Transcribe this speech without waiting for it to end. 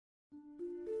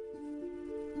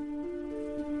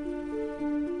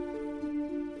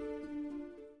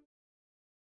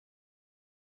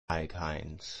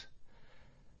Hines.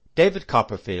 David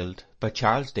Copperfield by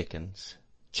Charles Dickens.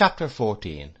 Chapter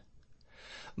 14.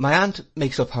 My aunt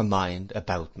makes up her mind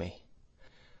about me.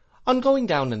 On going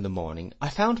down in the morning, I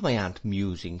found my aunt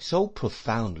musing so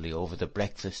profoundly over the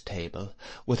breakfast table,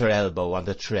 with her elbow on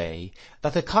the tray,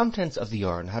 that the contents of the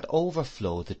urn had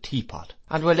overflowed the teapot,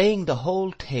 and were laying the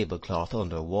whole tablecloth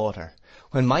under water,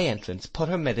 when my entrance put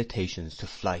her meditations to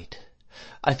flight.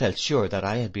 I felt sure that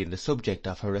I had been the subject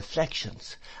of her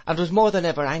reflections, and was more than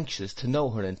ever anxious to know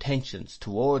her intentions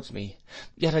towards me,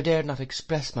 yet I dared not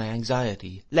express my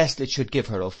anxiety, lest it should give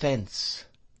her offence.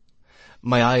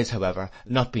 My eyes, however,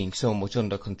 not being so much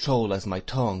under control as my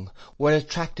tongue, were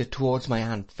attracted towards my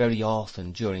aunt very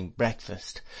often during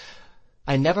breakfast.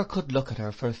 I never could look at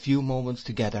her for a few moments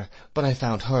together, but I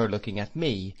found her looking at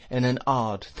me in an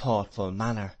odd, thoughtful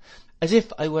manner, as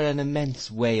if I were an immense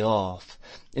way off,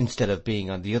 instead of being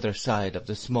on the other side of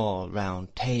the small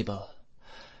round table.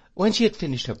 When she had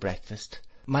finished her breakfast,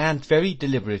 my aunt very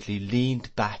deliberately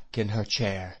leaned back in her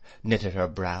chair, knitted her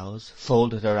brows,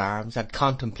 folded her arms, and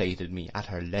contemplated me at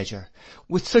her leisure,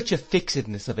 with such a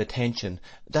fixedness of attention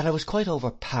that I was quite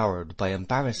overpowered by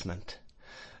embarrassment.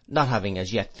 Not having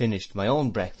as yet finished my own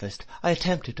breakfast, I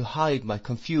attempted to hide my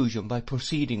confusion by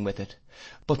proceeding with it,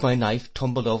 but my knife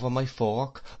tumbled over my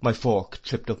fork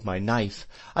tripped up my knife,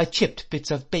 I chipped bits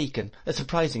of bacon a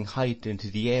surprising height into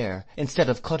the air, instead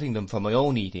of cutting them for my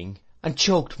own eating, and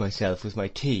choked myself with my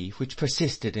tea, which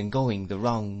persisted in going the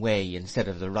wrong way instead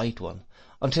of the right one,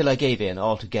 until I gave in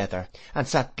altogether, and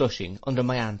sat blushing under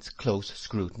my aunt's close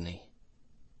scrutiny.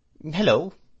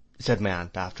 "Hello," said my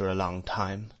aunt after a long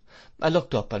time. I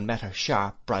looked up and met her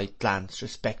sharp, bright glance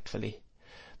respectfully.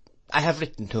 "I have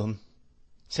written to him,"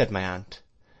 said my aunt.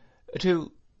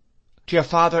 To your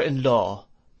father-in-law,"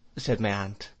 said my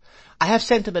aunt. "I have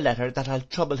sent him a letter that I'll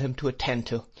trouble him to attend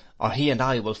to, or he and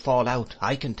I will fall out,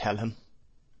 I can tell him."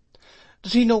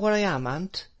 "Does he know where I am,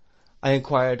 aunt?" I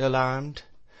inquired, alarmed.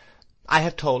 "I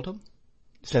have told him,"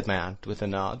 said my aunt with a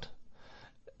nod.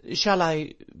 "Shall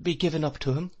I be given up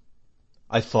to him?"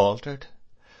 I faltered.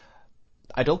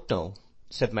 "I don't know,"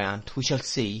 said my aunt. "We shall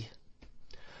see."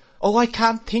 "Oh, I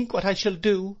can't think what I shall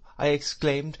do," I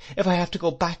exclaimed, "if I have to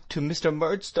go back to Mr.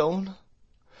 Murdstone."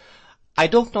 "I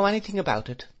don't know anything about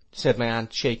it," said my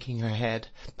aunt, shaking her head.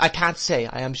 "I can't say,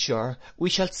 I am sure. We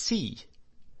shall see."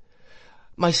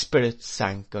 My spirits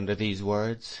sank under these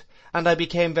words, and I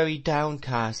became very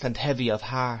downcast and heavy of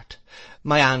heart.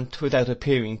 My aunt, without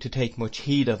appearing to take much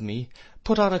heed of me,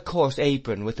 put on a coarse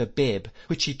apron with a bib,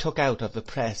 which she took out of the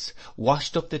press,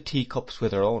 washed up the teacups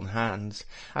with her own hands,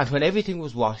 and when everything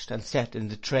was washed and set in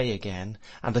the tray again,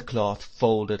 and the cloth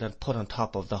folded and put on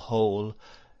top of the whole,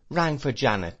 rang for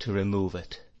Janet to remove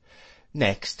it.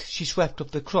 Next she swept up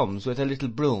the crumbs with a little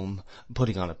broom,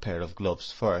 putting on a pair of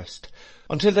gloves first,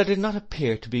 until there did not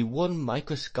appear to be one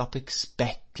microscopic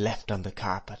speck left on the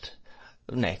carpet.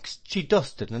 Next she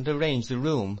dusted and arranged the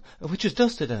room, which was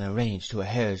dusted and arranged to a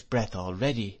hair's breadth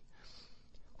already.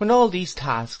 When all these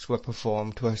tasks were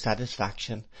performed to her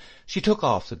satisfaction, she took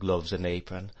off the gloves and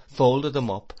apron, folded them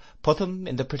up, put them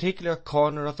in the particular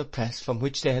corner of the press from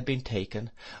which they had been taken,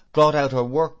 brought out her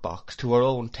work-box to her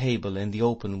own table in the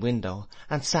open window,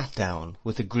 and sat down,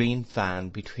 with the green fan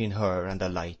between her and the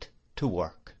light, to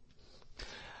work.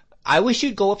 "I wish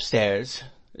you'd go upstairs,"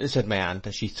 said my aunt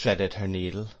as she threaded her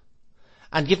needle,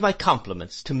 "and give my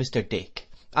compliments to Mr. Dick.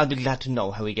 I'll be glad to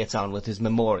know how he gets on with his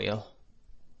memorial."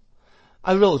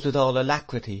 I rose with all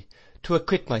alacrity, to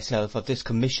acquit myself of this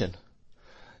commission.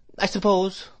 "I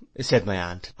suppose," said my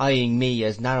aunt, eyeing me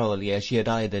as narrowly as she had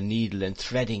eyed the needle in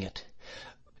threading it,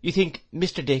 "you think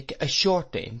Mr. Dick a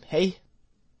short name, eh?"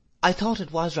 "I thought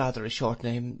it was rather a short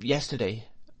name yesterday,"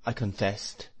 I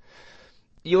confessed.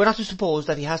 "You are not to suppose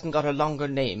that he hasn't got a longer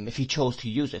name if he chose to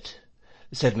use it,"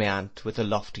 said my aunt with a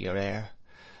loftier air.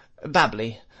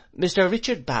 "Babley, Mr.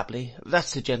 Richard Babley,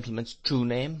 that's the gentleman's true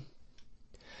name."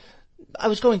 I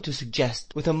was going to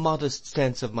suggest, with a modest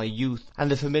sense of my youth and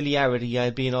the familiarity I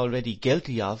had been already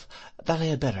guilty of, that I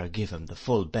had better give him the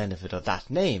full benefit of that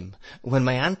name, when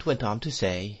my aunt went on to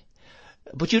say,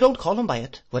 "But you don't call him by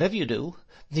it, whatever you do.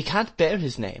 He can't bear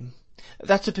his name.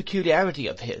 That's a peculiarity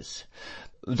of his,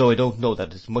 though I don't know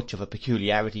that it's much of a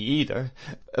peculiarity either,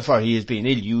 for he has been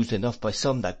ill-used enough by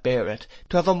some that bear it,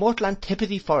 to have a mortal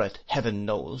antipathy for it, heaven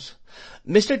knows.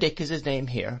 Mr. Dick is his name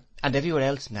here, and everywhere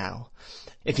else now,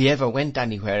 if he ever went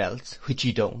anywhere else, which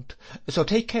he don't, so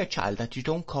take care, child, that you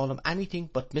don't call him anything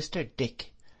but Mr.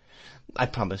 Dick." I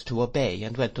promised to obey,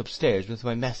 and went upstairs with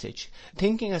my message,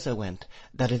 thinking as I went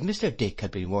that if Mr. Dick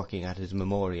had been working at his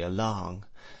memorial long,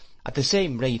 at the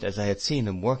same rate as I had seen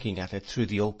him working at it through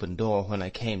the open door when I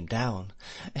came down.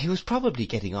 He was probably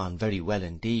getting on very well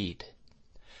indeed.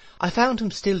 I found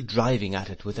him still driving at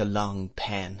it with a long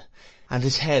pen, and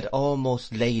his head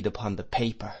almost laid upon the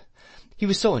paper. He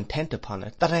was so intent upon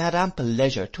it that I had ample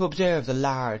leisure to observe the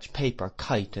large paper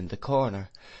kite in the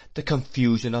corner, the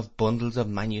confusion of bundles of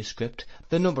manuscript,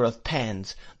 the number of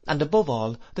pens, and above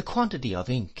all the quantity of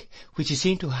ink, which he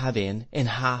seemed to have in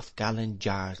half-gallon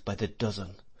jars by the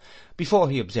dozen, before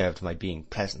he observed my being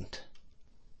present.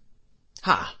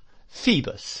 "Ha,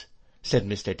 Phoebus," said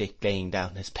Mr. Dick, laying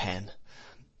down his pen.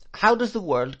 "How does the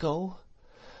world go?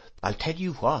 I'll tell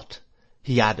you what,"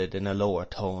 he added in a lower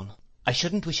tone, "I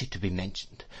shouldn't wish it to be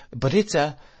mentioned, but it's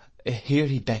here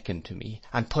he beckoned to me,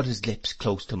 and put his lips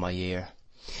close to my ear.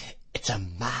 "It's a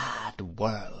mad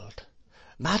world.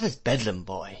 Mad as Bedlam,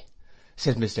 boy,"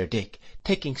 said Mr. Dick,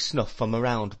 taking snuff from a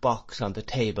round box on the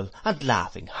table, and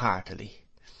laughing heartily.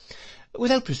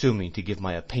 Without presuming to give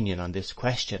my opinion on this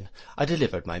question, I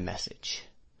delivered my message.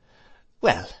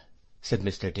 "Well," said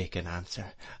Mr. Dick in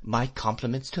answer, "my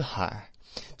compliments to her,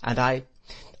 and I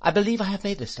believe I have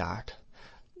made a start.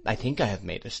 I think I have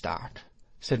made a start,"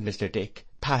 said Mr. Dick,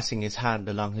 passing his hand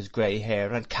along his grey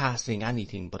hair and casting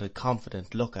anything but a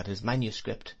confident look at his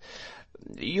manuscript.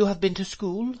 "You have been to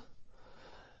school?"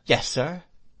 "Yes, sir,"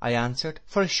 I answered,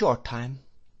 "for a short time."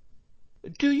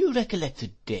 "Do you recollect the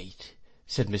date,"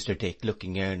 said Mr. Dick,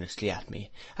 looking earnestly at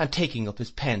me, and taking up his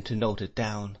pen to note it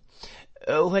down,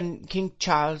 "when King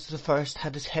Charles I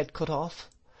had his head cut off?"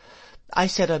 I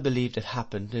said I believed it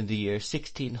happened in the year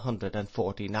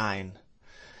 1649.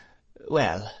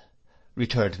 "Well,"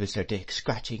 returned Mr. Dick,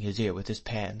 scratching his ear with his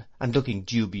pen, and looking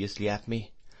dubiously at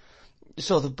me,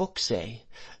 "so the books say,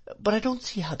 but I don't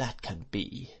see how that can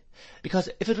be, because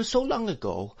if it was so long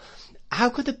ago, how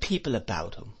could the people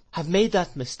about him have made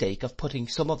that mistake of putting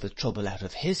some of the trouble out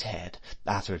of his head,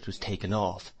 after it was taken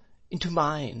off, into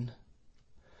mine?"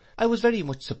 I was very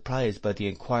much surprised by the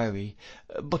inquiry,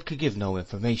 but could give no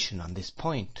information on this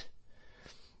point.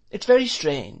 "It's very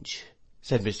strange,"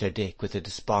 said Mr. Dick, with a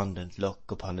despondent look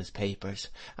upon his papers,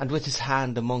 and with his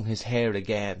hand among his hair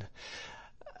again,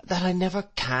 "that I never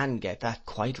can get that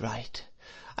quite right.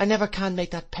 I never can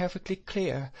make that perfectly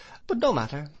clear. But no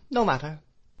matter, no matter,"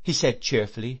 he said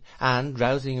cheerfully, and,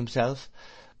 rousing himself,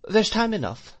 "there's time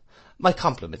enough. My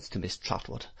compliments to Miss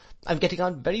Trotwood. I'm getting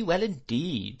on very well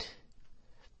indeed."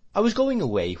 I was going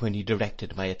away when he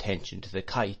directed my attention to the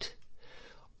kite.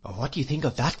 "What do you think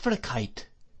of that for a kite?"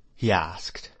 he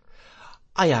asked.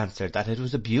 I answered that it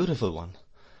was a beautiful one.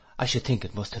 I should think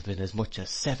it must have been as much as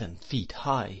 7 feet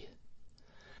high.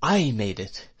 "I made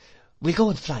it. We'll go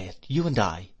and fly it, you and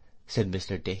I," said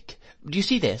Mr. Dick. "Do you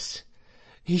see this?"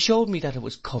 He showed me that it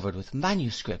was covered with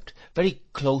manuscript, very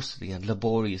closely and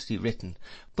laboriously written,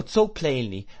 but so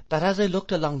plainly that as I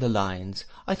looked along the lines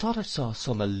I thought I saw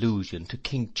some allusion to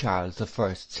King Charles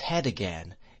I's head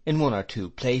again, in 1 or 2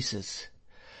 places.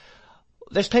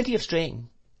 "There's plenty of string,"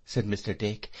 said Mr.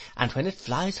 Dick, "and when it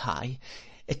flies high,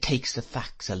 it takes the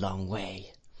facts a long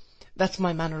way. That's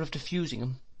my manner of diffusing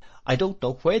 'em. I don't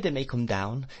know where they may come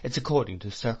down, it's according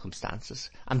to circumstances,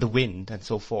 and the wind, and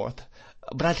so forth,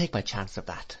 but I'll take my chance of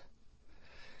that."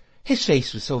 His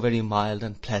face was so very mild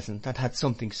and pleasant, and had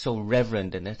something so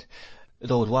reverend in it,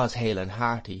 though it was hale and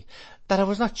hearty, that I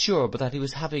was not sure but that he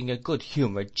was having a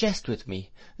good-humoured jest with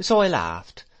me, so I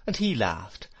laughed, and he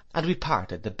laughed, and we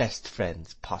parted the best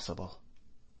friends possible.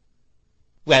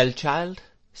 "Well, child,"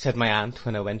 said my aunt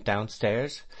when I went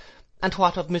downstairs, "and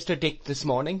what of Mr. Dick this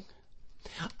morning?"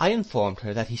 I informed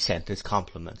her that he sent his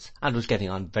compliments, and was getting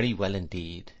on very well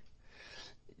indeed.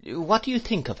 "What do you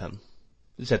think of him?"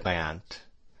 said my aunt.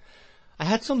 I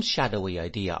had some shadowy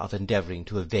idea of endeavouring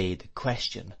to evade the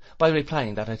question, by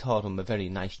replying that I thought him a very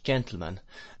nice gentleman,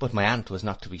 but my aunt was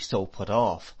not to be so put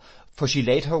off, for she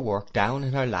laid her work down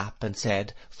in her lap, and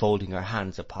said, folding her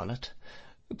hands upon it,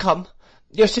 "Come,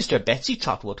 your sister Betsy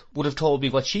Trotwood would have told me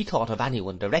what she thought of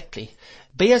anyone directly.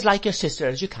 Be as like your sister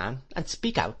as you can, and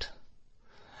speak out."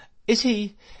 Is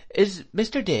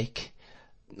Mr. Dick,"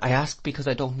 I asked because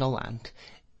I don't know, aunt,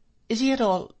 "is he at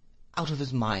all out of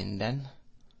his mind then?"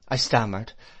 I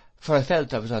stammered, for I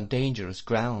felt I was on dangerous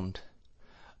ground.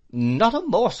 "Not a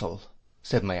morsel,"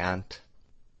 said my aunt.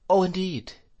 "Oh,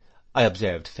 indeed," I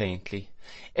observed faintly.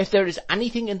 "If there is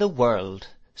anything in the world,"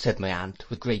 said my aunt,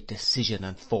 with great decision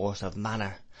and force of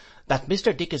manner, "that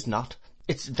Mr. Dick is not,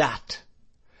 it's that."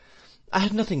 I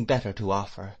had nothing better to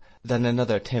offer than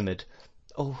another timid,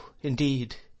 "Oh,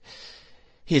 indeed."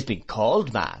 "He has been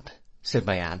called mad," said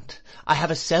my aunt. "I have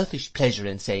a selfish pleasure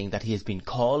in saying that he has been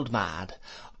called mad.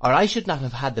 or I should not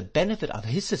have had the benefit of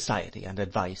his society and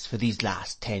advice for these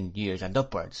last 10 years and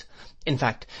upwards. In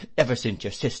fact, ever since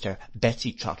your sister,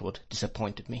 Betsy Trotwood,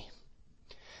 disappointed me.'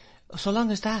 'So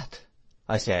long as that?'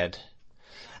 I said.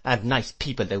 'And nice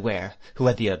people they were, who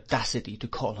had the audacity to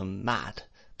call him mad,'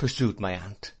 pursued my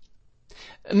aunt.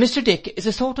 'Mr. Dick is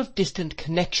a sort of distant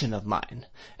connection of mine.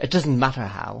 It doesn't matter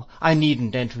how, I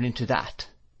needn't enter into that.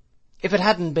 If it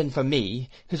hadn't been for me,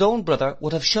 his own brother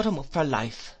would have shut him up for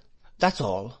life. That's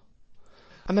all.'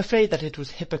 I'm afraid that it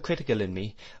was hypocritical in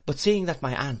me, but seeing that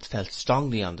my aunt felt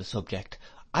strongly on the subject,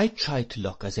 I tried to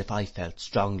look as if I felt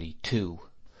strongly too.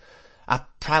 'A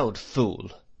proud fool,'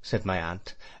 said my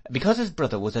aunt, 'because his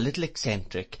brother was a little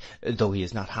eccentric, though he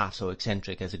is not half so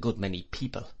eccentric as a good many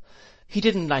people. He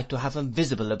didn't like to have him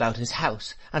visible about his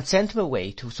house, and sent him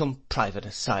away to some private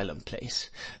asylum place,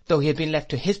 though he had been left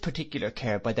to his particular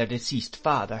care by their deceased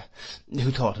father,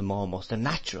 who thought him almost a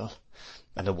natural,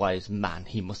 and a wise man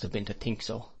he must have been to think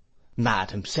so.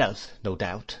 Mad himself, no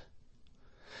doubt.'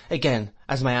 Again,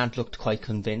 as my aunt looked quite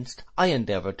convinced, I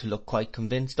endeavoured to look quite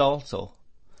convinced also.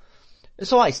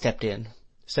 'So I stepped in,'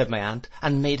 said my aunt,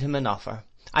 'and made him an offer.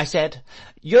 I said,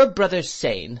 "Your brother's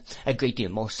sane, a great deal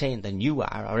more sane than you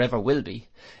are, or ever will be,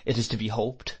 it is to be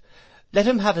hoped. Let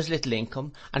him have his little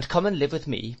income, and come and live with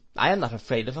me. I am not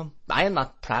afraid of him. I am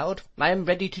not proud. I am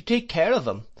ready to take care of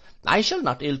him. I shall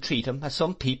not ill-treat him, as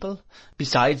some people,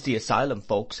 besides the asylum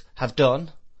folks, have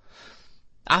done."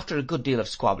 After a good deal of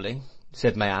squabbling,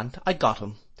 said my aunt, I got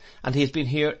him, and he has been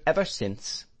here ever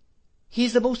since. He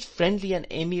is the most friendly and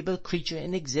amiable creature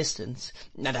in existence,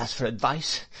 and as for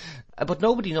advice, but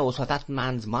nobody knows what that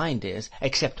man's mind is,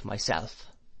 except myself.'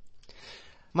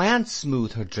 My aunt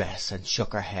smoothed her dress and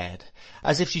shook her head,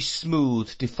 as if she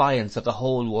smoothed defiance of the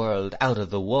whole world out of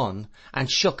the one, and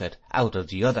shook it out of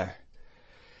the other.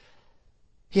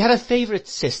 'He had a favourite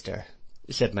sister,'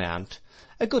 said my aunt,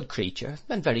 'a good creature,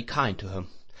 and very kind to him,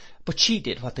 but she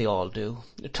did what they all do,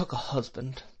 took a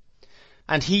husband.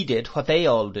 And he did what they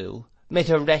all do, made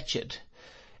her wretched.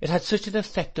 It had such an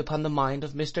effect upon the mind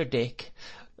of Mr. Dick,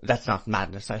 that's not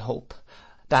madness, I hope,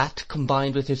 that,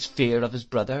 combined with his fear of his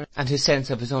brother, and his sense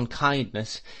of his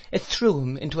unkindness, it threw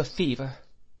him into a fever.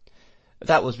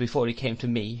 That was before he came to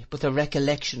me, but the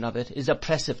recollection of it is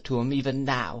oppressive to him even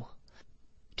now.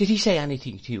 Did he say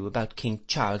anything to you about King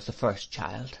Charles the First,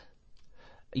 child?'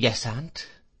 'Yes, aunt.'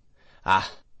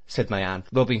 'Ah,' said my aunt,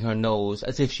 rubbing her nose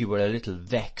as if she were a little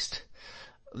vexed,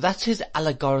 'that's his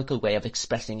allegorical way of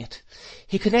expressing it.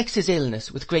 He connects his illness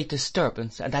with great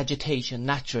disturbance and agitation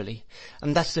naturally,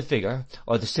 and that's the figure,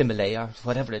 or the simile, or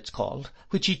whatever it's called,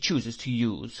 which he chooses to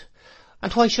use.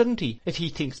 And why shouldn't he, if he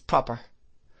thinks proper?'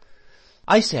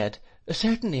 I said,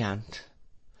 'Certainly, aunt.'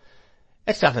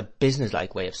 'It's not a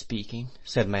business-like way of speaking,'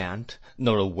 said my aunt,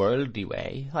 'nor a worldly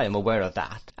way, I am aware of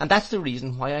that, and that's the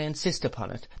reason why I insist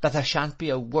upon it, that there shan't be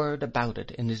a word about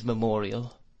it in his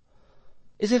memorial.'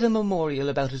 'Is it a memorial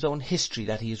about his own history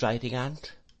that he is writing,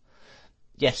 aunt?'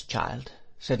 'Yes, child,'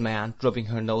 said my aunt, rubbing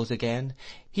her nose again.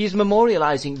 'He is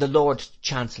memorializing the Lord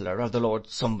Chancellor, or the Lord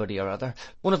Somebody or other,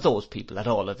 one of those people, at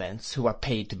all events, who are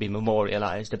paid to be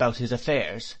memorialized about his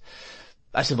affairs.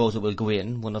 I suppose it will go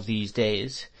in one of these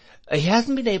days. He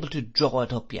hasn't been able to draw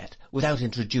it up yet, without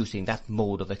introducing that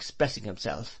mode of expressing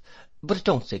himself, but it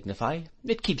don't signify,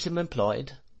 it keeps him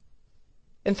employed.'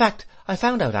 In fact, I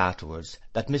found out afterwards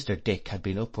that Mr. Dick had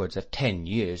been upwards of 10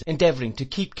 years endeavouring to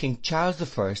keep King Charles the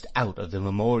First out of the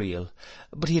memorial,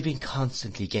 but he had been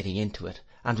constantly getting into it,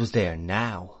 and was there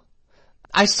now.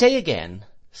 'I say again,'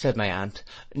 said my aunt,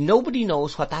 'nobody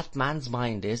knows what that man's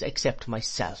mind is except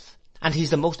myself, and he's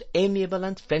the most amiable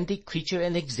and friendly creature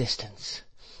in existence.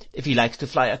 If he likes to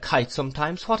fly a kite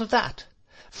sometimes, what of that?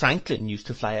 Franklin used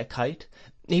to fly a kite.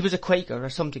 He was a Quaker or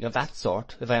something of that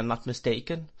sort, if I am not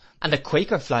mistaken, and a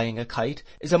Quaker flying a kite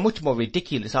is a much more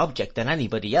ridiculous object than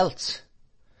anybody else.'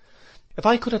 If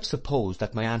I could have supposed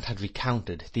that my aunt had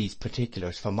recounted these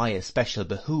particulars for my especial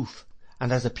behoof,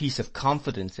 and as a piece of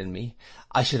confidence in me,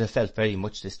 I should have felt very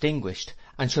much distinguished,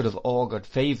 and should have augured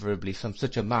favourably from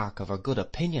such a mark of her good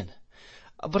opinion.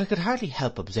 But I could hardly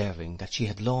help observing that she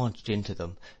had launched into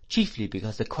them, chiefly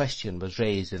because the question was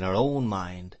raised in her own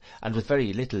mind, and with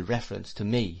very little reference to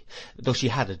me, though she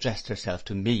had addressed herself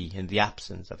to me in the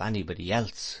absence of anybody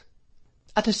else.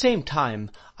 At the same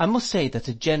time, I must say that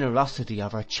the generosity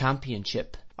of her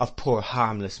championship of poor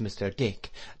harmless Mr.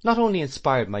 Dick not only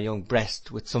inspired my young breast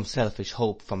with some selfish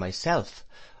hope for myself,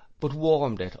 but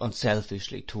warmed it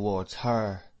unselfishly towards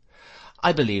her.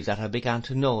 I believe that I began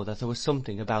to know that there was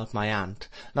something about my aunt,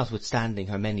 notwithstanding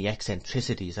her many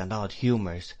eccentricities and odd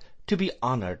humours, to be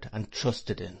honoured and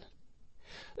trusted in.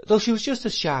 though she was just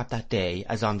as sharp that day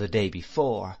as on the day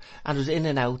before, and was in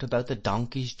and out about the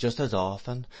donkeys just as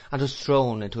often, and was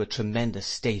thrown into a tremendous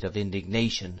state of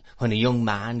indignation when a young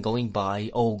man going by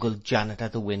ogled Janet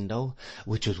at the window,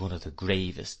 which was one of the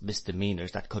gravest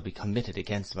misdemeanours that could be committed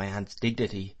against my aunt's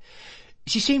dignity.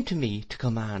 She seemed to me to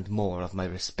command more of my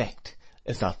respect,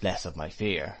 if not less of my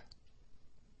fear.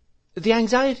 The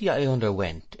anxiety I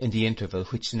underwent in the interval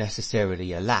which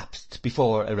necessarily elapsed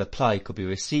before a reply could be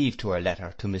received to her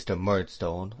letter to Mr.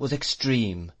 Murdstone was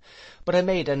extreme, but I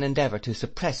made an endeavour to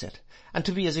suppress it, and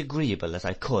to be as agreeable as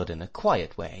I could in a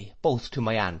quiet way, both to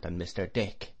my aunt and Mr.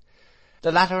 Dick.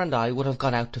 The latter and I would have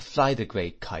gone out to fly the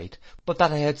great kite, but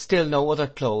that I had still no other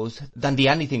clothes than the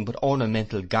anything but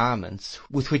ornamental garments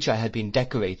with which I had been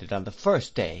decorated on the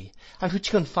first day, and which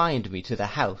confined me to the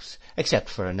house, except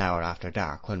for an hour after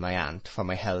dark, when my aunt, for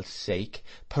my health's sake,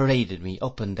 paraded me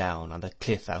up and down on the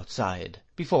cliff outside,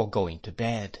 before going to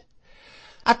bed.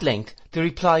 At length the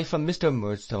reply from Mr.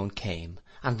 Murdstone came,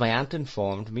 and my aunt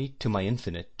informed me, to my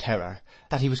infinite terror,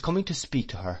 that he was coming to speak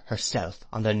to her herself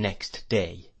on the next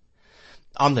day.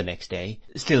 On the next day,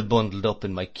 still bundled up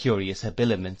in my curious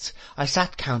habiliments, I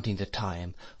sat counting the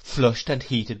time, flushed and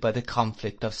heated by the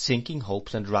conflict of sinking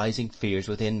hopes and rising fears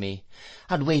within me,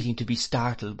 and waiting to be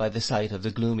startled by the sight of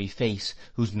the gloomy face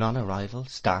whose non-arrival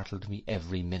startled me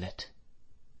every minute.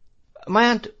 My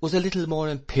aunt was a little more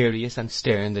imperious and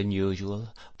stern than usual,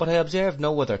 but I observed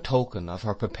no other token of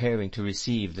her preparing to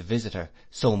receive the visitor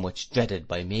so much dreaded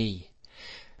by me.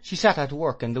 She sat at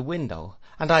work in the window,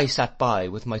 and I sat by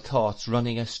with my thoughts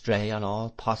running astray on all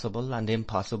possible and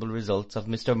impossible results of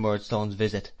Mr. Murdstone's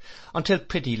visit, until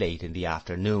pretty late in the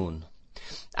afternoon.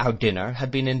 Our dinner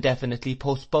had been indefinitely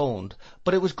postponed,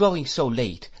 but it was growing so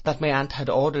late that my aunt had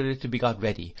ordered it to be got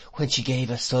ready, when she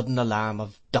gave a sudden alarm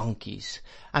of donkeys,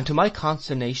 and to my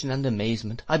consternation and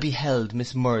amazement I beheld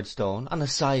Miss Murdstone on a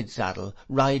side saddle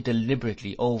ride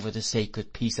deliberately over the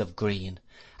sacred piece of green,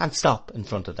 and stop in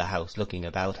front of the house looking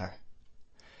about her.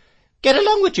 "Get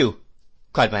along with you,"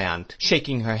 cried my aunt,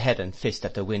 shaking her head and fist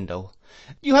at the window.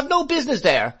 "You have no business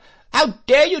there. How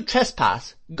dare you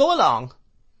trespass? Go along.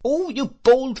 Oh, you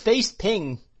bold-faced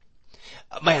thing."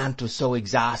 My aunt was so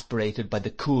exasperated by the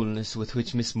coolness with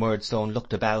which Miss Murdstone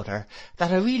looked about her,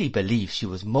 that I really believe she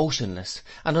was motionless,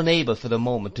 and unable for the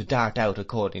moment to dart out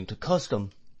according to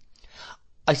custom.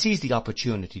 I seized the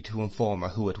opportunity to inform her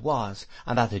who it was,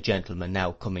 and that the gentleman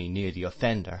now coming near the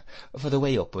offender, for the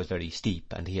way up was very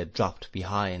steep, and he had dropped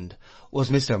behind, was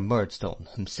Mr. Murdstone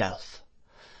himself.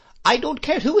 "I don't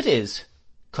care who it is,"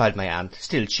 cried my aunt,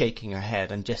 still shaking her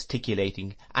head and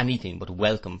gesticulating anything but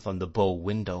welcome from the bow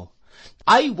window.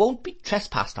 "I won't be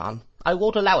trespassed on. I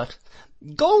won't allow it.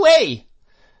 Go away.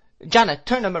 Janet,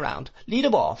 turn him around. Lead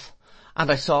him off." And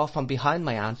I saw from behind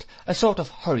my aunt a sort of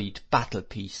hurried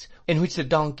battle-piece, in which the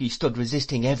donkey stood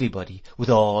resisting everybody, with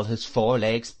all his 4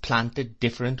 legs planted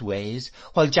different ways,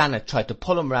 while Janet tried to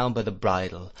pull him round by the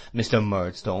bridle, Mr.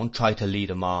 Murdstone tried to lead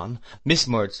him on, Miss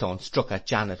Murdstone struck at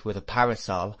Janet with a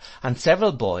parasol, and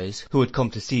several boys, who had come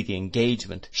to see the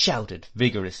engagement, shouted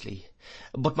vigorously.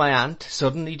 But my aunt,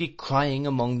 suddenly descrying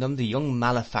among them the young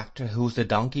malefactor who was the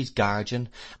donkey's guardian,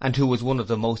 and who was one of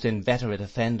the most inveterate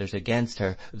offenders against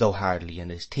her, though hardly in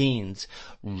his teens,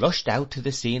 rushed out to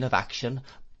the scene of action,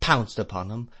 pounced upon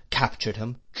him, captured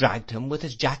him, dragged him with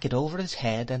his jacket over his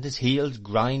head and his heels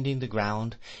grinding the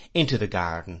ground, into the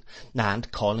garden,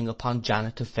 and calling upon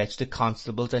Janet to fetch the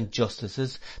constables and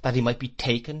justices, that he might be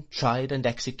taken, tried, and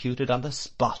executed on the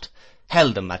spot,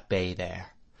 held them at bay there.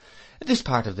 This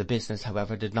part of the business,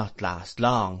 however, did not last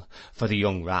long, for the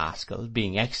young rascal,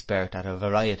 being expert at a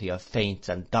variety of feints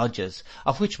and dodges,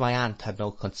 of which my aunt had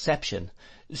no conception,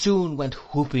 soon went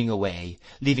whooping away,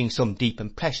 leaving some deep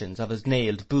impressions of his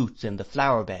nailed boots in the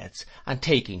flower beds, and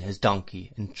taking his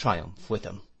donkey in triumph with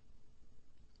him.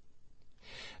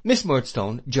 Miss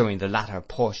Murdstone, during the latter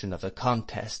portion of the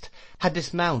contest, had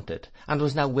dismounted, and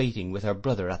was now waiting with her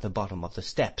brother at the bottom of the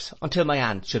steps, until my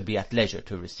aunt should be at leisure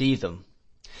to receive them.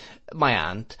 My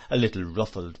aunt, a little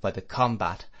ruffled by the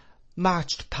combat,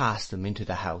 marched past them into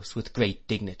the house with great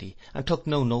dignity, and took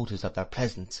no notice of their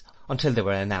presence until they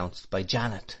were announced by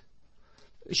Janet.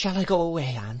 "Shall I go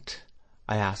away, aunt?"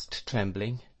 I asked,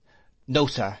 trembling. "No,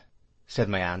 sir," said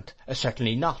my aunt,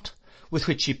 "certainly not," with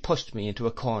which she pushed me into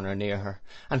a corner near her,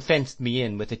 and fenced me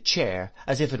in with a chair,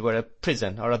 as if it were a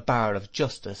prison or a bar of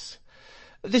justice.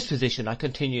 This position I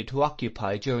continued to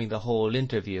occupy during the whole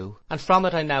interview, and from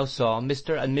it I now saw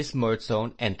Mr. and Miss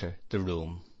Murdstone enter the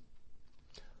room.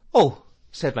 "Oh,"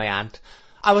 said my aunt,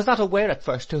 "I was not aware at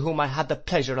first to whom I had the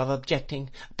pleasure of objecting,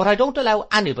 but I don't allow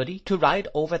anybody to ride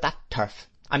over that turf.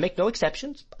 I make no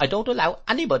exceptions. I don't allow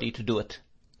anybody to do it."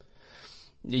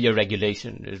 Your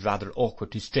regulation is rather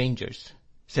awkward to strangers,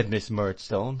 said Miss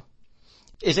Murdstone.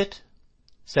 Is it?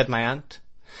 Said my aunt.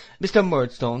 Mr.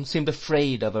 Murdstone seemed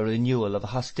afraid of a renewal of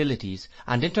hostilities,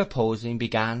 and interposing,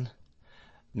 began,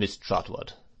 Miss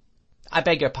Trotwood. I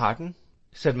beg your pardon,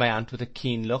 said my aunt with a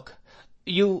keen look.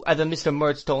 You are the Mr.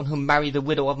 Murdstone who married the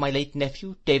widow of my late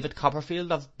nephew, David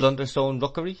Copperfield of Blunderstone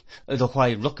Rookery, though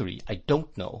why Rookery I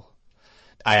don't know.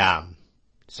 I am,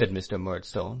 said Mr.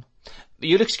 Murdstone.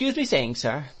 You'll excuse me saying,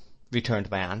 sir, returned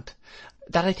my aunt,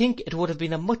 that I think it would have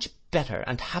been a much better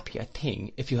and happier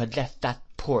thing if you had left that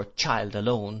poor child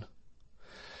alone.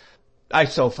 I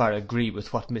so far agree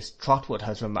with what Miss Trotwood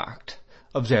has remarked,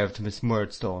 observed Miss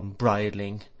Murdstone,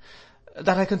 bridling,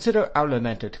 that I consider our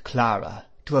lamented Clara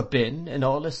to have been, in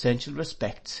all essential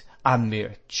respects, a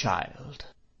mere child.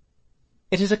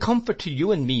 It is a comfort to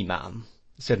you and me, ma'am,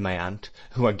 said my aunt,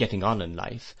 who are getting on in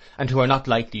life, and who are not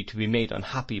likely to be made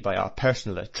unhappy by our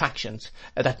personal attractions,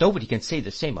 that nobody can say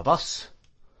the same of us.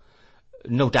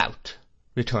 No doubt,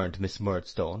 returned Miss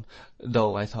Murdstone,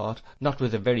 though, I thought, not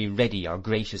with a very ready or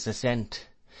gracious assent.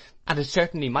 And it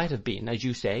certainly might have been, as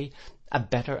you say, a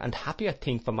better and happier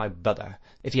thing for my brother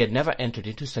if he had never entered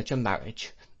into such a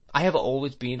marriage. I have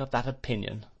always been of that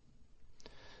opinion.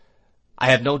 I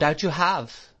have no doubt you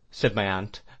have, said my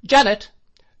aunt. Janet,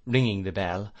 ringing the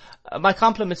bell, my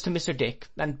compliments to Mr. Dick,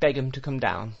 and beg him to come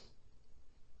down.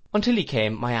 Until he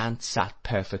came, my aunt sat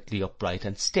perfectly upright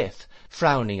and stiff,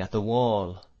 frowning at the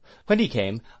wall. When he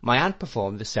came, my aunt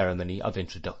performed the ceremony of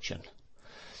introduction.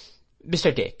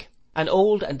 Mr. Dick, an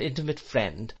old and intimate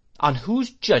friend, on whose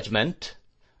judgment,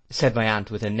 said my aunt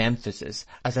with an emphasis,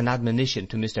 as an admonition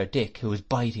to Mr. Dick, who was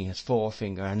biting his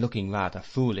forefinger and looking rather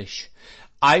foolish,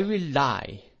 I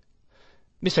rely.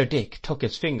 Mr. Dick took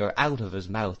his finger out of his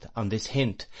mouth on this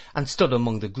hint, and stood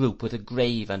among the group with a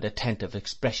grave and attentive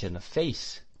expression of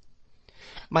face.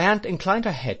 My aunt inclined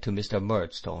her head to Mr.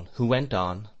 Murdstone, who went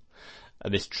on,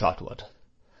 Miss Trotwood,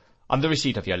 on the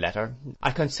receipt of your letter,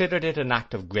 I considered it an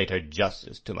act of greater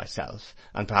justice to myself,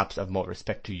 and perhaps of more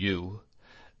respect to you.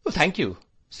 Thank you,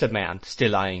 said my aunt,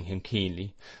 still eyeing him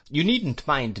keenly. You needn't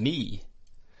mind me.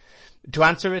 To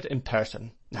answer it in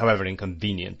person, however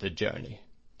inconvenient the journey,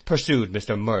 pursued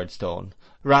Mr. Murdstone,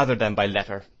 rather than by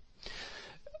letter.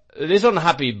 This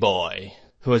unhappy boy,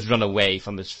 who has run away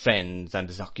from his friends and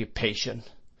his occupation,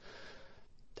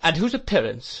 and whose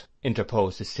appearance,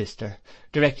 interposed his sister,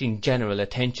 directing general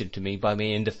attention to me by my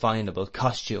indefinable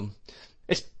costume,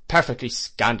 is perfectly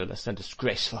scandalous and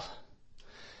disgraceful.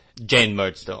 Jane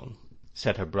Murdstone,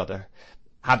 said her brother,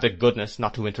 have the goodness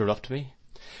not to interrupt me.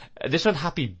 This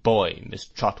unhappy boy, Miss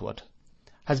Trotwood,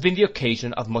 has been the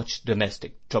occasion of much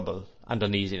domestic trouble and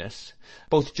uneasiness,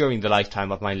 both during the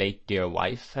lifetime of my late dear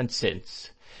wife and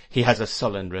since. He has a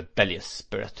sullen, rebellious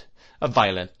spirit, a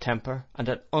violent temper, and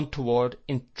an untoward,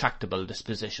 intractable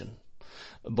disposition.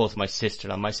 Both my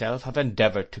sister and myself have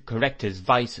endeavoured to correct his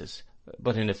vices,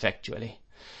 but ineffectually,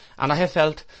 and I have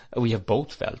felt, we have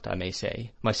both felt, I may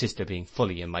say, my sister being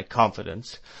fully in my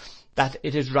confidence, that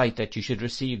it is right that you should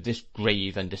receive this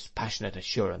grave and dispassionate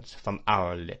assurance from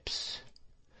our lips.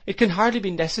 It can hardly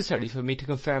be necessary for me to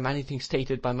confirm anything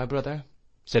stated by my brother,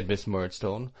 said Miss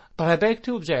Murdstone, but I beg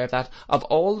to observe that, of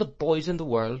all the boys in the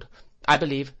world, I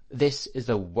believe this is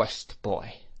the worst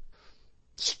boy.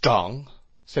 Strong,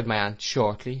 said my aunt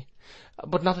shortly,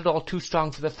 but not at all too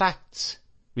strong for the facts,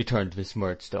 returned Miss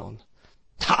Murdstone.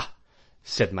 Ha!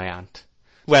 said my aunt.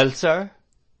 Well, sir?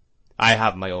 I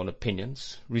have my own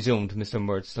opinions, resumed Mr.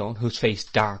 Murdstone, whose face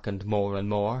darkened more and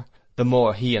more, the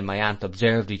more he and my aunt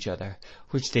observed each other,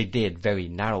 which they did very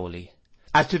narrowly,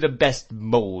 as to the best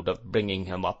mode of bringing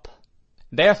him up.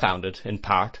 They are founded, in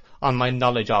part, on my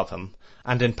knowledge of him,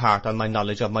 and in part on my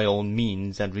knowledge of my own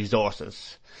means and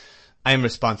resources. I am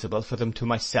responsible for them to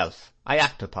myself. I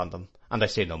act upon them, and I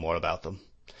say no more about them.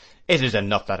 It is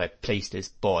enough that I place this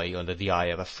boy under the eye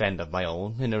of a friend of my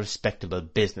own in a respectable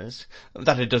business,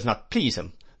 that it does not please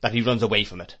him, that he runs away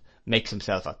from it, makes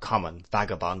himself a common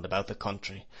vagabond about the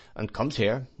country, and comes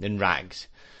here, in rags,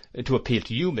 to appeal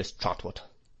to you, Miss Trotwood.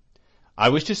 I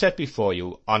wish to set before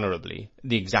you, honourably,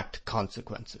 the exact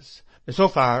consequences, so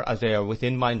far as they are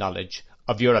within my knowledge,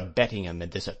 of your abetting him in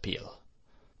this appeal.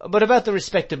 But about the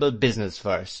respectable business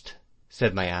first,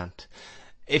 said my aunt.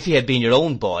 If he had been your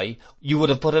own boy, you would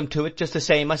have put him to it just the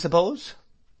same, I suppose?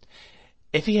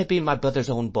 If he had been my brother's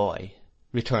own boy,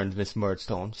 returned Miss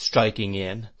Murdstone, striking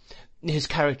in, his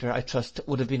character, I trust,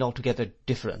 would have been altogether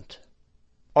different.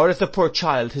 Or if the poor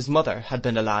child, his mother, had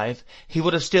been alive, he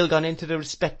would have still gone into the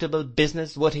respectable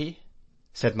business, would he?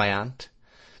 said my aunt.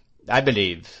 I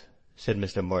believe, said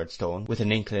Mr. Murdstone, with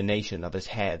an inclination of his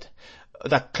head,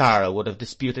 that Clara would have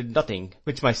disputed nothing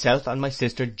which myself and my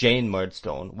sister Jane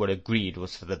Murdstone were agreed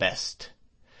was for the best.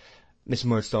 Miss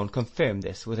Murdstone confirmed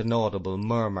this with an audible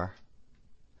murmur.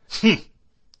 "Humph,"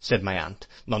 said my aunt,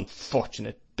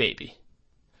 "unfortunate baby."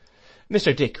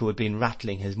 Mr. Dick, who had been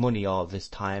rattling his money all this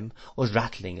time, was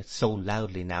rattling it so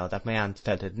loudly now that my aunt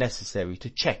felt it necessary to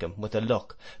check him with a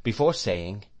look, before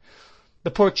saying,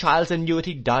 "The poor child's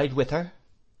annuity died with her?"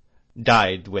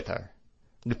 "Died with her,"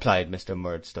 replied Mr.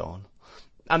 Murdstone.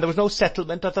 "And there was no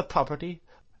settlement of the property,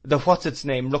 the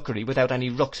what's-its-name rookery without any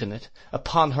rooks in it,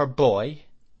 upon her boy?"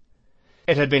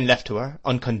 "It had been left to her,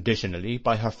 unconditionally,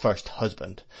 by her first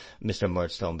husband," Mr.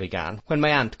 Murdstone began, when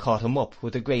my aunt caught him up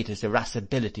with the greatest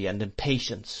irascibility and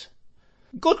impatience.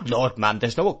 "Good Lord, ma'am,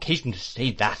 there's no occasion to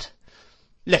say that.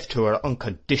 Left to her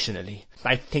unconditionally.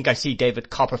 I think I see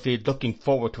David Copperfield looking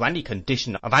forward to any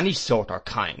condition of any sort or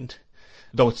kind,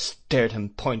 though it stared him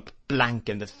point blank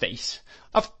in the face.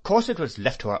 Of course it was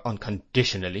left to her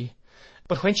unconditionally.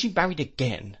 But when she married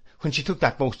again, when she took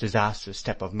that most disastrous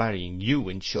step of marrying you,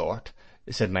 in short,"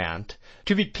 said my aunt,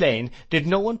 "to be plain, did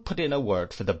no one put in a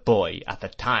word for the boy at the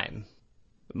time?"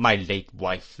 "My late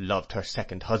wife loved her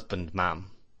second husband, ma'am,"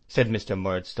 said Mr.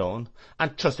 Murdstone,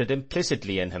 "and trusted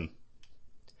implicitly in him."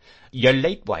 "Your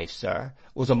late wife, sir,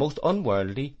 was a most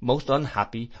unworldly, most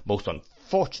unhappy, most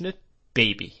unfortunate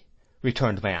baby,"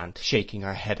 returned my aunt, shaking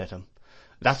her head at him.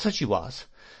 "That's what she was.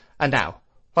 And now,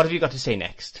 what have you got to say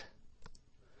next?"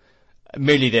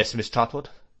 "Merely this, Miss Trotwood,"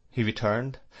 he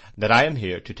returned, "that I am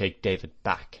here to take David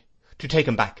back, to take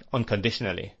him back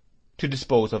unconditionally, to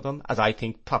dispose of him as I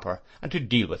think proper, and to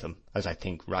deal with him as I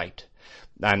think right.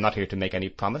 I am not here to make any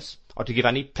promise, or to give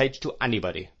any pledge to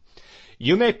anybody.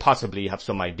 You may possibly have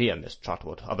some idea, Miss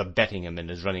Trotwood, of abetting him in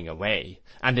his running away,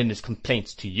 and in his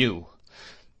complaints to you.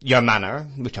 Your manner,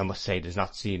 which I must say does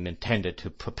not seem intended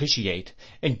to propitiate,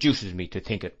 induces me to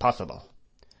think it possible.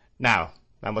 Now,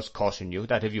 I must caution you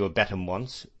that if you abet him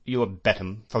once, you abet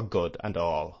him for good and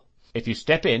all. If you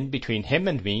step in between him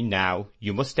and me now,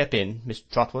 you must step in, Miss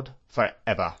Trotwood, for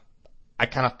ever. I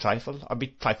cannot trifle or be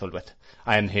trifled with.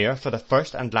 I am here for the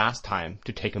first and last time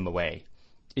to take him away.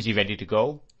 Is he ready to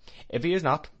go? If he is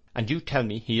not, and you tell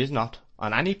me he is not,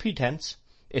 on any pretence,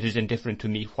 it is indifferent to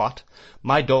me what,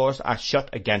 my doors are shut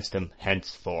against him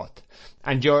henceforth,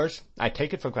 and yours, I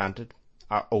take it for granted,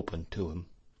 are open to him."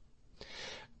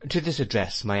 To this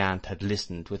address my aunt had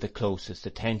listened with the closest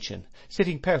attention,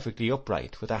 sitting perfectly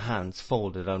upright with her hands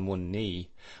folded on one knee,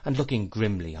 and looking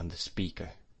grimly on the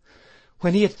speaker.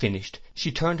 When he had finished,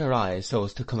 she turned her eyes so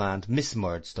as to command Miss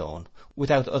Murdstone,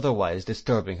 without otherwise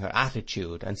disturbing her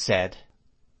attitude, and said,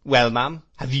 "Well, ma'am,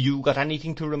 have you got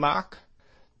anything to remark?"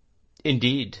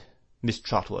 "Indeed, Miss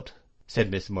Trotwood,"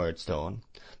 said Miss Murdstone,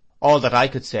 "all that I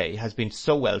could say has been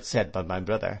so well said by my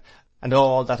brother, and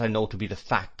all that I know to be the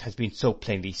fact has been so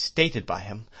plainly stated by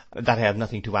him, that I have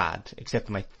nothing to add, except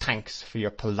my thanks for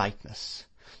your politeness,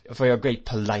 for your great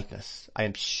politeness, I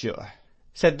am sure,"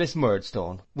 said Miss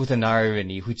Murdstone, with an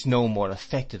irony which no more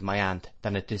affected my aunt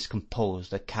than it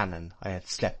discomposed a cannon I had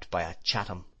slept by at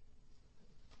Chatham.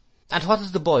 "And what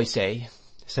does the boy say?"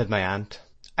 said my aunt.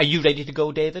 "Are you ready to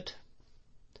go, David?"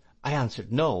 I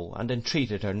answered no, and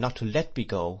entreated her not to let me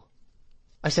go.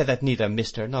 I said that neither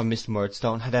Mr. nor Miss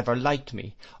Murdstone had ever liked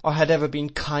me, or had ever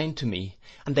been kind to me,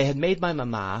 and they had made my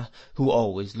mamma, who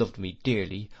always loved me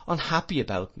dearly, unhappy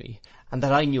about me, and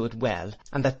that I knew it well,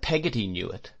 and that Peggotty knew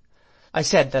it. I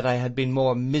said that I had been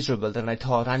more miserable than I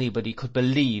thought anybody could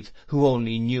believe who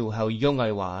only knew how young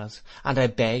I was, and I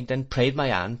begged and prayed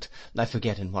my aunt, I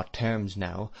forget in what terms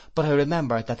now, but I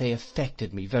remember that they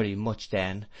affected me very much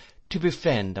then, to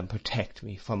befriend and protect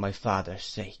me for my father's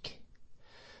sake.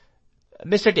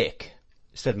 "Mr. Dick,"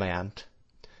 said my aunt,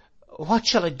 "what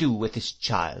shall I do with this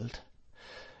child?"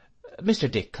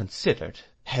 Mr. Dick considered,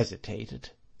 hesitated,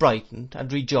 brightened,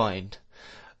 and rejoined,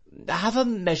 "Have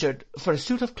him measured for a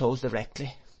suit of clothes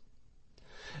directly."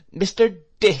 "Mr.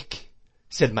 Dick,"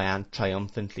 said my aunt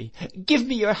triumphantly, "give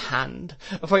me your hand,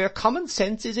 for your common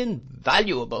sense is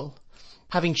invaluable."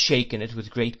 Having shaken it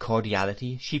with great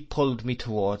cordiality, she pulled me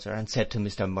towards her, and said to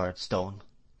Mr. Murdstone,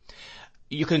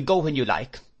 "You can go when you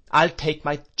like. I'll take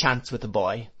my chance with the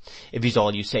boy. If he's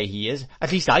all you say he is,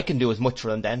 at least I can do as much for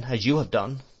him then as you have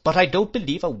done. But I don't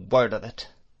believe a word of it."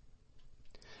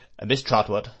 "Miss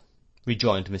Trotwood,"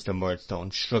 rejoined Mr.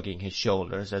 Murdstone, shrugging his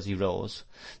shoulders as he rose,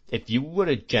 "if you were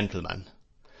a gentleman—"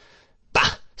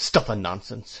 "Bah! Stuff and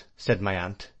nonsense," said my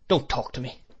aunt. "Don't talk to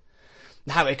me."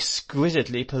 "How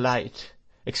exquisitely polite!"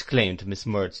 exclaimed Miss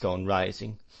Murdstone,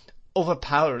 rising.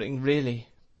 "Overpowering, really."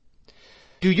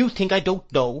 "Do you think I don't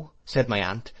know?" said my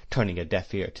aunt, turning a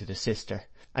deaf ear to the sister.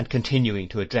 and continuing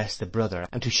to address the brother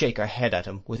and to shake her head at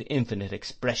him with infinite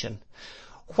expression.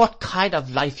 "What kind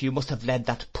of life you must have led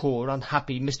that poor,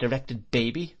 unhappy, misdirected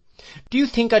baby! Do you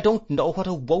think I don't know what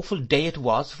a woeful day it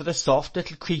was for the soft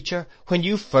little creature when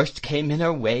you first came in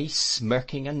her way,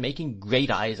 smirking and making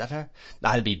great eyes at her,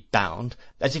 I'll be bound,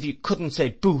 as if you couldn't say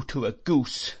boo to a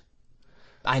goose?"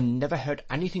 "I never heard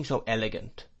anything so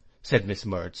elegant," said Miss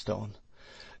Murdstone.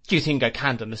 "Do you think I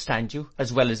can't understand you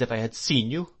as well as if I had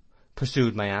seen you?"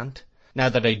 pursued my aunt. "Now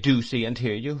that I do see and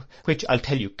hear you, which I'll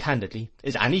tell you candidly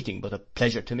is anything but a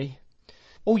pleasure to me.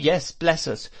 Oh yes, bless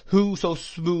us, who so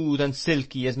smooth and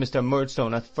silky as Mr.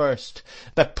 Murdstone at first,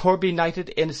 that poor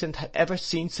benighted innocent had ever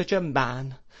seen such a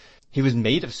man? He was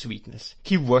made of sweetness,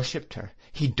 he worshipped her,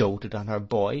 he doted on her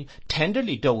boy,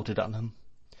 tenderly doted on him.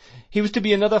 He was to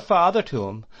be another father to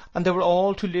him, and they were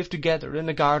all to live together in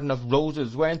a garden of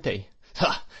roses, weren't they?"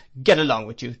 "Ha! Get along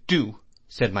with you, do,"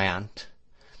 said my aunt.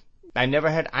 "I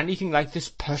never heard anything like this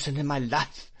person in my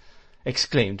life,"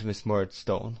 exclaimed Miss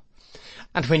Murdstone.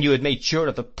 "And when you had made sure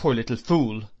of the poor little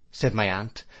fool," said my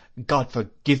aunt, "God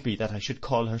forgive me that I should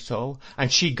call her so,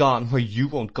 and she gone where you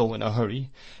won't go in a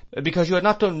hurry, because you had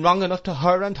not done wrong enough to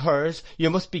her and hers, you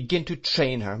must begin to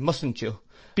train her, mustn't you?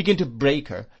 Begin to break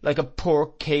her, like a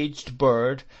poor caged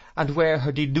bird, and wear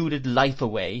her deluded life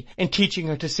away, in teaching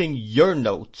her to sing your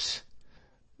notes."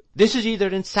 "This is either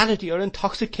insanity or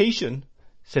intoxication,"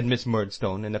 said Miss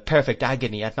Murdstone, in a perfect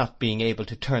agony at not being able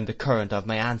to turn the current of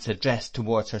my aunt's address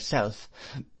towards herself,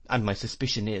 "and my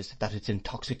suspicion is that it's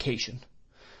intoxication."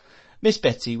 Miss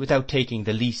Betsy, without taking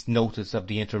the least notice of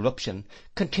the interruption,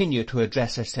 continued to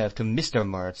address herself to Mr.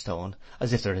 Murdstone,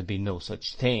 as if there had been no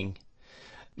such thing.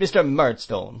 "Mr.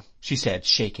 Murdstone," she said,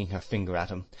 shaking her finger at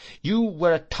him, "you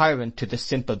were a tyrant to the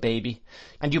simple baby,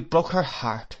 and you broke her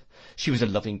heart. She was a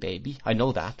loving baby, I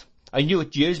know that. I knew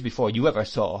it years before you ever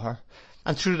saw her,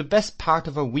 and through the best part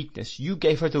of her weakness you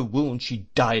gave her the wound she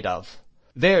died of.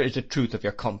 There is the truth of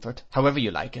your comfort, however you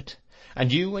like it,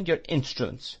 and you and your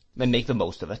instruments may make the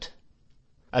most of it."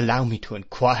 "Allow me to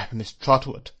inquire, Miss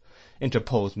Trotwood,"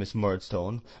 interposed Miss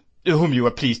Murdstone, "whom you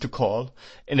are pleased to call,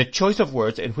 in a choice of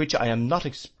words in which I am not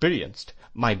experienced,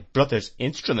 my brother's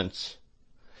instruments."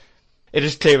 "It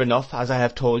is clear enough, as I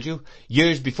have told you,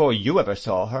 years before you ever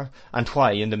saw her, and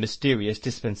why in the mysterious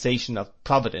dispensation of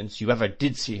Providence you ever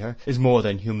did see her, is more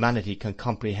than humanity can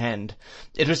comprehend.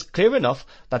 It was clear enough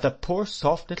that the poor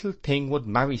soft little thing would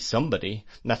marry somebody,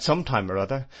 at some time or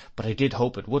other, but I did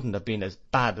hope it wouldn't have been as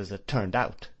bad as it turned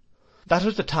out." "That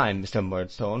was the time, Mr.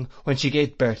 Murdstone, when she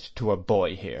gave birth to her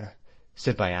boy here,"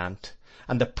 said my aunt,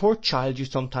 "and the poor child you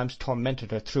sometimes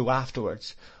tormented her through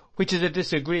afterwards, which is a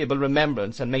disagreeable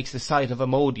remembrance, and makes the sight of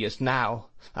him odious now.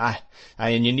 Aye,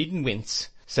 and you needn't wince,"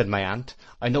 said my aunt,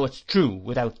 "I know it's true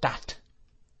without that."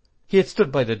 He had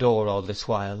stood by the door all this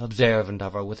while, observant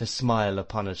of her with a smile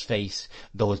upon his face,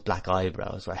 though his black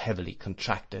eyebrows were heavily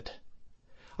contracted.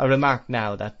 I remarked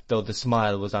now that, though the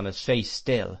smile was on his face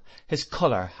still, his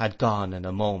colour had gone in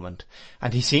a moment,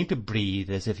 and he seemed to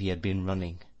breathe as if he had been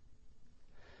running.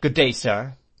 "Good day,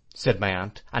 sir," said my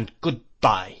aunt, "and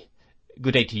good-bye."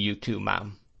 "Good day to you too,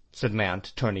 ma'am," said my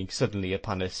aunt, turning suddenly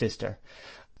upon his sister.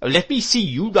 "Let me see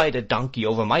you ride a donkey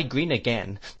over my green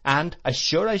again, and, as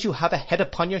sure as you have a head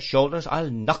upon your shoulders, I'll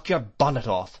knock your bonnet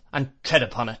off, and tread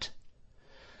upon it."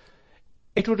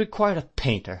 It would require a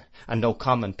painter, and no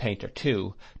common painter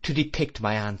too, to depict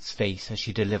my aunt's face as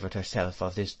she delivered herself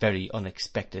of this very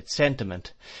unexpected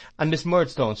sentiment, and Miss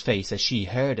Murdstone's face as she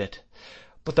heard it.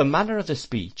 But the manner of the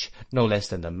speech, no less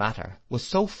than the matter, was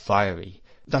so fiery,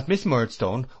 that Miss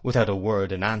Murdstone, without a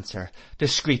word in answer,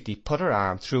 discreetly put her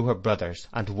arm through her brother's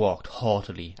and walked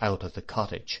haughtily out of the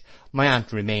cottage, my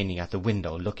aunt remaining at the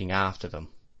window looking after them,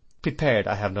 prepared,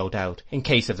 I have no doubt, in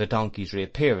case of the donkey's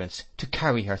reappearance, to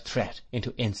carry her threat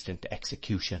into instant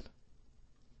execution.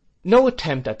 No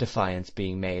attempt at defiance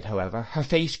being made, however, her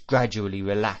face gradually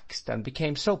relaxed, and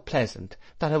became so pleasant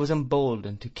that I was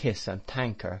emboldened to kiss and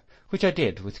thank her, which I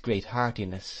did with great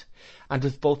heartiness, and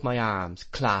with both my arms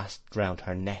clasped round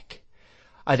her neck.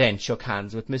 I then shook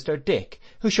hands with Mr. Dick,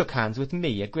 who shook hands with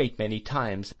me a great many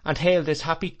times, and hailed this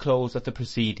happy close of the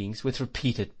proceedings with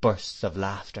repeated bursts of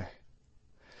laughter.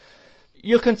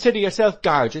 "You'll consider yourself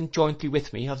guardian jointly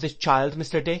with me of this child,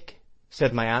 Mr. Dick?"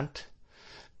 said my aunt.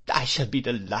 "I shall be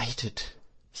delighted,"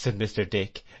 said Mr.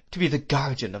 Dick, "to be the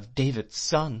guardian of David's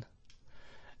son."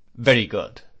 "Very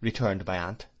good," returned my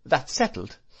aunt. "That's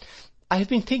settled. I have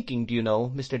been thinking, do you know,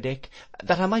 Mr. Dick,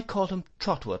 that I might call him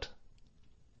Trotwood."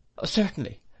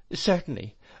 "Certainly,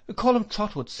 certainly. Call him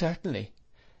Trotwood, certainly,"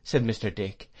 said Mr.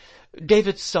 Dick.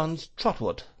 "David's son's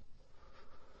Trotwood."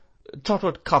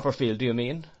 "Trotwood Copperfield, do you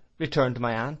mean?" returned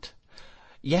my aunt.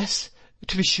 "Yes,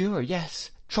 'To be sure,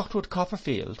 yes, Trotwood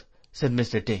Copperfield,' said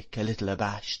Mr. Dick, a little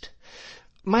abashed.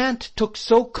 My aunt took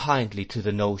so kindly to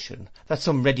the notion that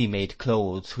some ready-made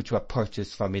clothes which were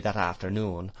purchased for me that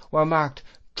afternoon were marked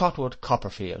Trotwood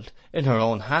Copperfield in her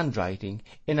own handwriting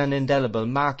in an indelible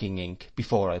marking ink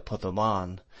before I put them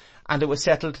on, and it was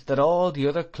settled that all the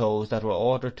other clothes that were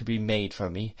ordered to be made for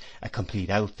me, a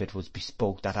complete outfit was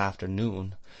bespoke that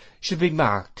afternoon, should be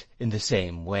marked in the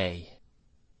same way.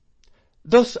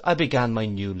 Thus I began my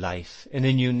new life in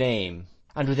a new name,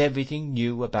 and with everything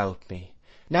new about me.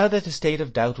 Now that the state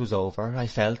of doubt was over, I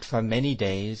felt for many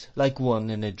days like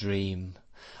one in a dream.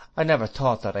 I never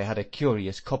thought that I had a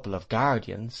curious couple of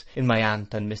guardians, in my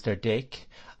aunt and Mr. Dick.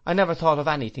 I never thought of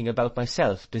anything about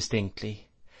myself distinctly.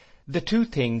 The two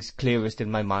things clearest in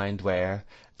my mind were,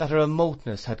 that a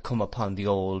remoteness had come upon the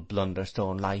old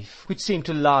Blunderstone life, which seemed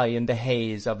to lie in the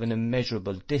haze of an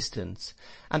immeasurable distance,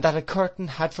 and that a curtain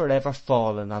had for ever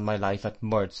fallen on my life at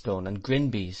Murdstone and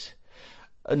Grinby's.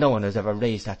 No one has ever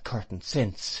raised that curtain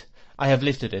since. I have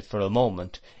lifted it for a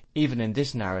moment, even in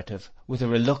this narrative, with a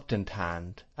reluctant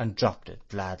hand, and dropped it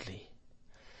gladly.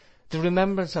 The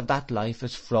remembrance of that life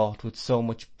is fraught with so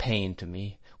much pain to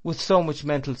me, with so much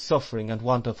mental suffering and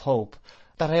want of hope,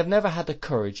 that I have never had the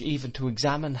courage even to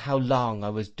examine how long I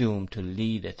was doomed to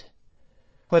lead it.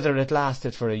 Whether it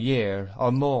lasted for a year,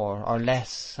 or more, or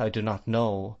less, I do not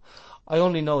know. I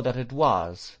only know that it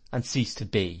was, and ceased to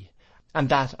be, and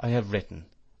that I have written,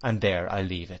 and there I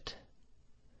leave it.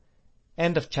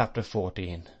 End of chapter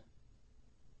 14.